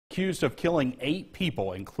Accused of killing 8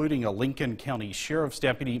 people, including a Lincoln County Sheriff's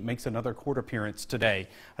deputy, makes another court appearance today.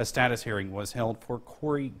 A status hearing was held for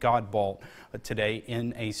Corey Godbolt today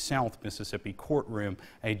in a South Mississippi courtroom.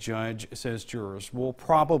 A judge says jurors will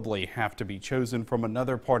probably have to be chosen from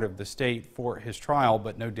another part of the state for his trial,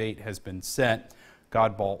 but no date has been set.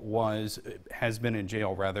 Godbolt has been in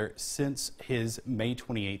jail since his May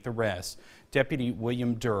 28th arrest. Deputy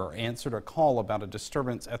William Durr answered a call about a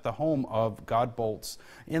disturbance at the home of Godbolt's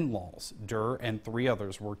in-laws. Durr and 3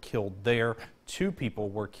 others were killed there. 2 people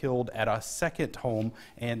were killed at a second home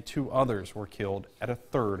and 2 others were killed at a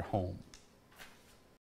third home.